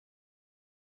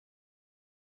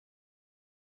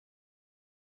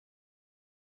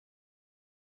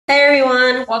Hey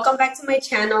everyone, welcome back to my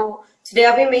channel. Today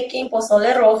I'll be making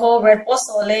pozole rojo, red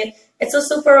pozole. It's a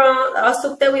soup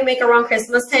that we make around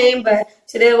Christmas time, but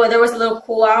today the weather was a little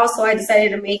cool out, so I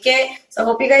decided to make it. So I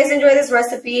hope you guys enjoy this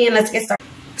recipe and let's get started.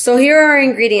 So here are our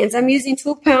ingredients. I'm using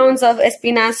 2 pounds of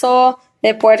espinazo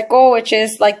de puerco, which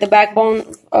is like the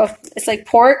backbone of, it's like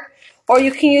pork, or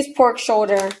you can use pork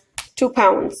shoulder, 2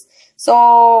 pounds.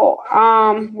 So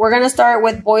we're gonna start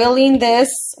with boiling this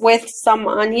with some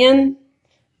onion.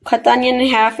 Cut the onion in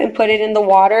half and put it in the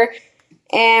water.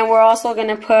 And we're also going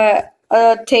to put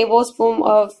a tablespoon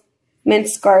of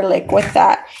minced garlic with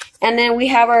that. And then we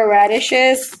have our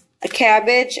radishes, a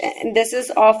cabbage, and this is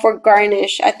all for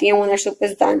garnish at the end when our soup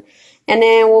is done. And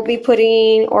then we'll be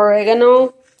putting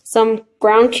oregano, some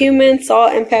ground cumin,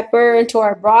 salt, and pepper into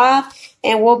our broth.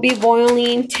 And we'll be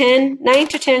boiling 9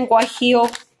 to 10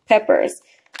 guajillo peppers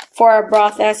for our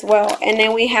broth as well. And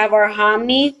then we have our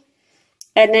hominy.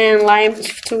 And then lime,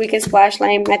 so we can splash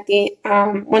lime at the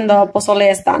when the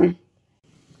pozole is done.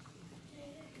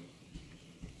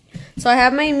 So I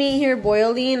have my meat here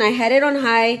boiling. I had it on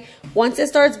high. Once it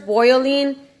starts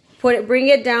boiling, bring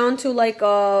it down to like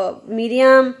a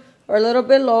medium or a little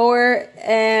bit lower.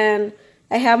 And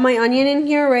I have my onion in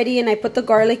here ready, and I put the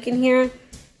garlic in here.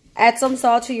 Add some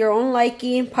salt to your own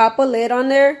liking. Pop a lid on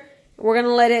there. We're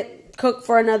gonna let it cook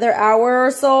for another hour or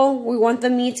so. We want the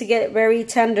meat to get very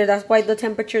tender. That's why the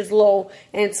temperature is low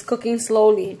and it's cooking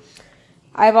slowly.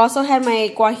 I've also had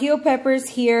my guajillo peppers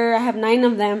here. I have 9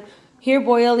 of them here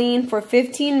boiling for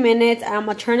 15 minutes. I'm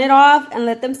gonna turn it off and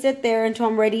let them sit there until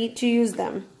I'm ready to use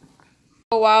them.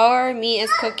 So while our meat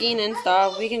is cooking and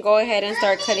stuff, we can go ahead and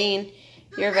start cutting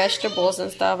your vegetables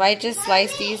and stuff. I just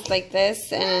slice these like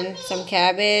this, and some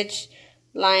cabbage,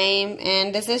 lime,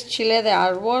 and this is chile de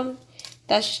árbol.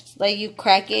 That's like you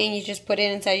crack it and you just put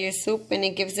it inside your soup, and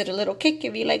it gives it a little kick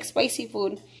if you like spicy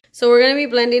food. So we're going to be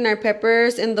blending our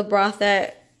peppers in the broth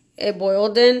that it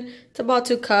boiled in. It's about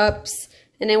 2 cups.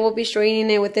 And then we'll be straining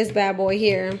it with this bad boy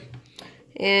here.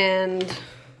 And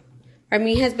our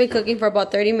meat has been cooking for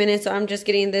about 30 minutes, so I'm just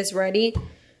getting this ready.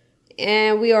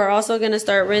 And we are also going to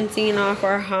start rinsing off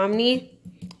our hominy.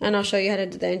 And I'll show you how to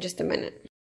do that in just a minute.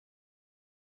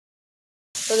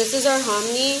 So this is our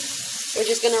hominy. We're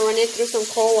just going to run it through some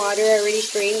cold water. I already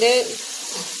strained it.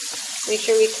 Make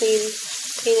sure we clean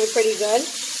it pretty good.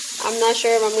 I'm not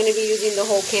sure if I'm going to be using the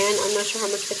whole can. I'm not sure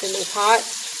how much fits in the pot.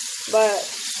 But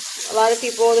a lot of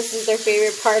people, this is their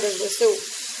favorite part of the soup.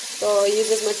 So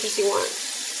use as much as you want.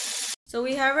 So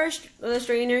we have our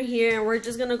strainer here, and we're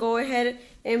just going to go ahead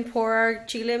and pour our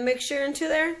chile mixture into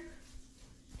there.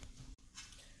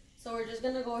 So we're just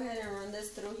going to go ahead and run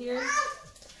this through here.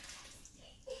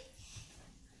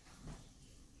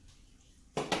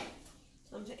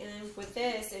 And then with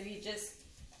this, if you just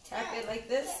tap it like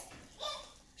this,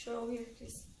 show over here,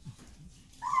 please.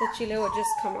 The chile will just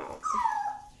come out.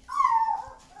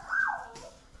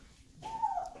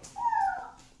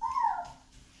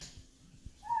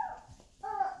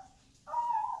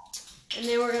 And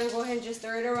then we're going to go ahead and just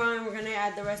stir it around, and we're going to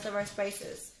add the rest of our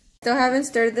spices. Still haven't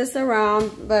stirred this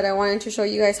around, but I wanted to show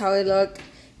you guys how it looked.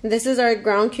 And this is our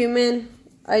ground cumin.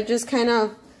 I just kind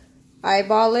of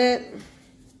eyeball it.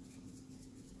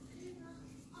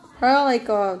 Probably like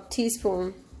a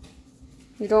teaspoon.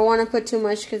 You don't want to put too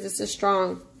much because it's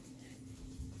strong.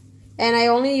 And I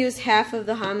only used half of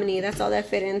the hominy. That's all that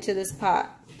fit into this pot.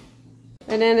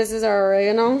 And then this is our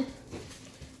oregano.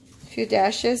 A few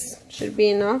dashes should be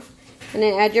enough. And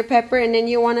then add your pepper. And then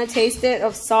you want to taste it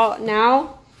of salt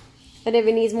now. And if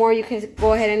it needs more, you can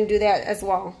go ahead and do that as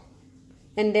well.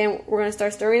 And then we're going to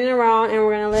start stirring it around. And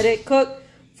we're going to let it cook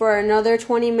for another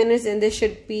 20 minutes. And this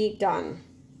should be done.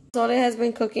 Pozole has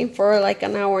been cooking for like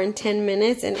an hour and 10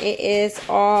 minutes, and it is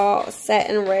all set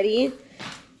and ready.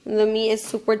 The meat is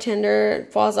super tender,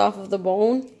 it falls off of the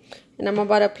bone. And I'm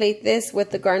about to plate this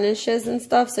with the garnishes and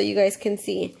stuff so you guys can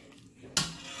see.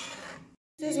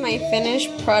 This is my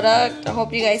finished product. I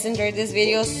hope you guys enjoyed this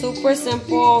video. Super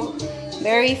simple,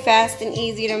 very fast and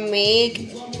easy to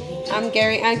make.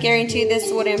 I guarantee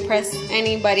this would impress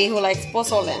anybody who likes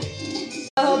pozole.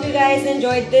 I hope you guys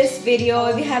enjoyed this video.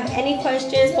 If you have any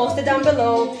questions, post it down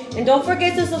below. And don't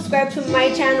forget to subscribe to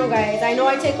my channel, guys. I know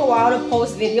I take a while to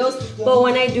post videos, but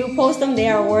when I do post them, they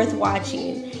are worth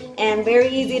watching. And very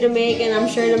easy to make, and I'm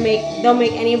sure they'll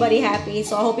make anybody happy.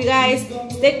 So I hope you guys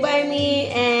stick by me,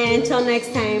 and until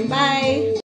next time, bye.